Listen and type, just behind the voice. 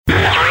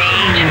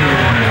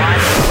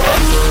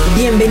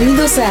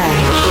Bienvenidos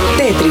a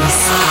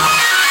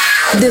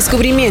Tetris.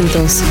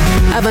 Descubrimientos,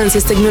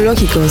 avances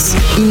tecnológicos,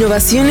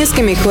 innovaciones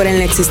que mejoran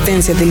la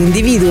existencia del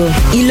individuo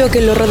y lo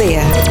que lo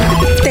rodea.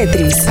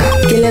 Tetris,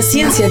 que la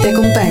ciencia te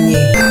acompañe.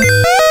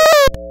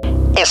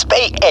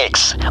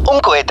 SpaceX, un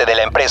cohete de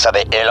la empresa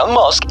de Elon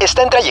Musk,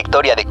 está en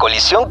trayectoria de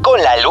colisión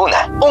con la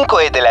Luna. Un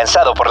cohete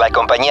lanzado por la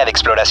compañía de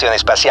exploración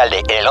espacial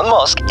de Elon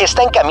Musk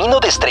está en camino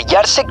de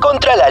estrellarse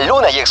contra la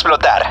Luna y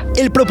explotar.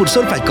 El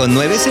propulsor Falcon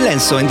 9 se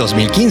lanzó en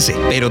 2015,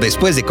 pero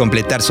después de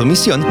completar su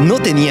misión no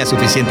tenía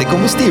suficiente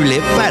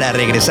combustible para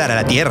regresar a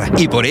la Tierra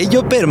y por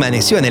ello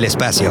permaneció en el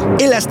espacio.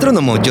 El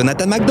astrónomo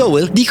Jonathan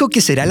McDowell dijo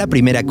que será la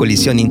primera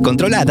colisión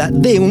incontrolada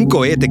de un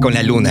cohete con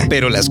la Luna,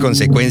 pero las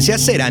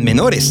consecuencias serán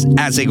menores,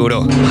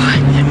 aseguró.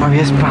 Ay, ya me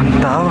había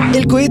espantado.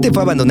 El cohete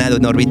fue abandonado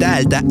en órbita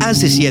alta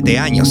hace 7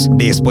 años,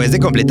 después de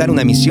completar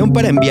una misión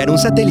para enviar un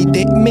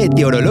satélite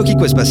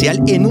meteorológico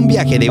espacial en un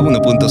viaje de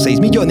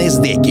 1.6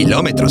 millones de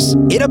kilómetros.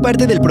 Era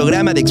parte del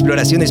programa de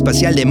exploración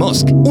espacial de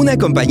Musk, una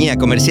compañía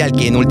comercial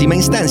que en última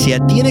instancia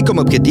tiene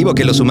como objetivo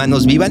que los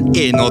humanos vivan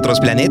en otros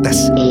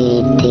planetas.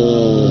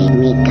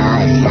 Mi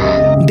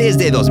casa.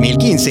 Desde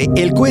 2015,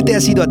 el cohete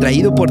ha sido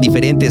atraído por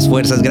diferentes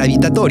fuerzas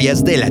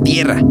gravitatorias de la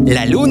Tierra,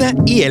 la Luna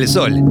y el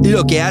Sol,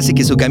 lo que hace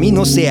que su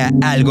camino sea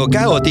algo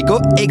caótico,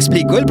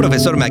 explicó el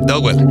profesor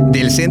McDowell,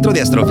 del Centro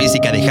de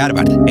Astrofísica de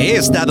Harvard. He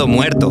estado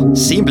muerto,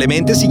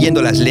 simplemente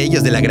siguiendo las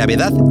leyes de la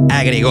gravedad,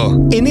 agregó.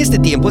 En este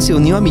tiempo se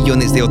unió a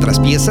millones de otras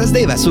piezas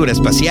de basura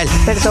espacial.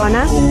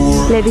 ¿Perdona?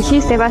 ¿Le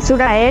dijiste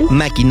basura a él?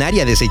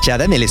 Maquinaria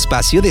desechada en el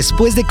espacio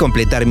después de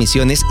completar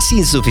misiones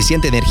sin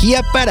suficiente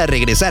energía para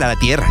regresar a la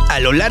Tierra. A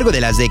lo largo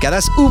de las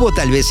décadas hubo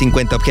tal vez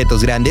 50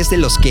 objetos grandes de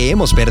los que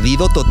hemos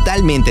perdido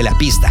totalmente la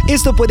pista.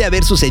 Esto puede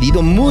haber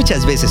sucedido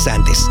muchas veces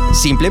antes.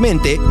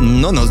 Simplemente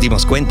no nos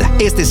dimos cuenta.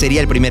 Este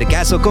sería el primer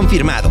caso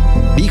confirmado,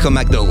 dijo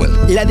McDowell.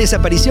 La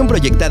desaparición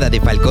proyectada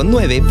de Falcon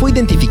 9 fue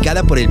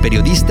identificada por el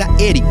periodista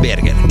Eric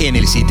Berger en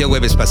el sitio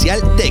web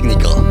espacial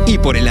Technical y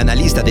por el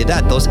analista de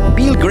datos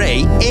Bill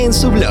Gray en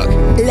su blog.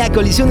 La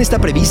colisión está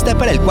prevista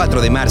para el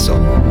 4 de marzo,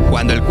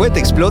 cuando el cohete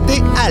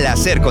explote al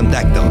hacer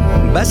contacto.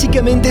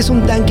 Básicamente es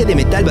un tanque de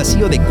metal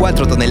vacío de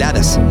 4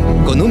 toneladas,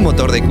 con un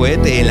motor de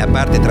cohete en la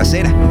parte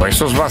trasera.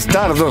 Esos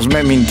bastardos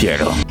me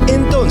mintieron.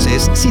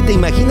 Entonces, si te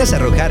imaginas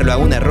arrojarlo a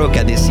una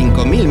roca de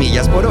 5,000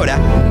 millas por hora,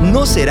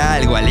 no será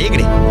algo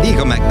alegre,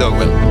 dijo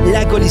McDowell.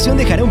 La colisión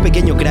dejará un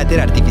pequeño cráter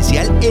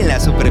artificial en la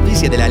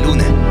superficie de la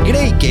Luna.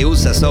 Gray, que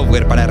usa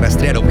software para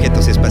rastrear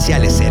objetos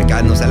espaciales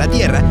cercanos a la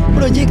Tierra,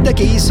 proyecta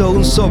que hizo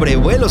un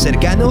sobrevuelo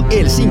cercano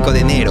el 5 de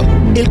enero.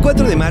 El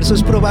 4 de marzo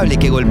es probable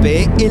que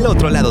golpee el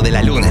otro lado de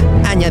la Luna,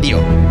 añadió.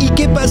 ¿Y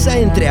qué pasa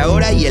entre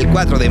ahora y el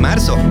 4 de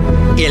marzo?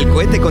 El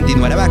cohete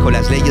continuará bajo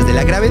las leyes de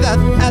la gravedad,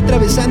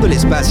 atravesando el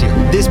espacio,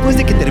 después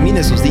de que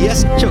termine sus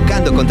días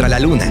chocando contra la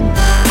Luna.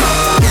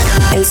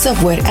 El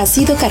software ha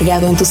sido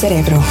cargado en tu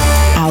cerebro.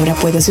 Ahora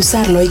puedes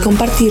usarlo y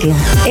compartirlo.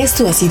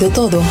 Esto ha sido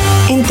todo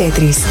en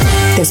Tetris.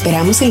 Te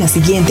esperamos en la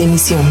siguiente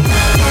emisión.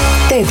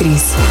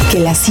 Tetris, que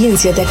la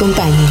ciencia te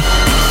acompañe.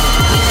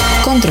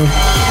 Control,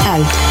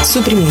 Alt,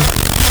 suprimir.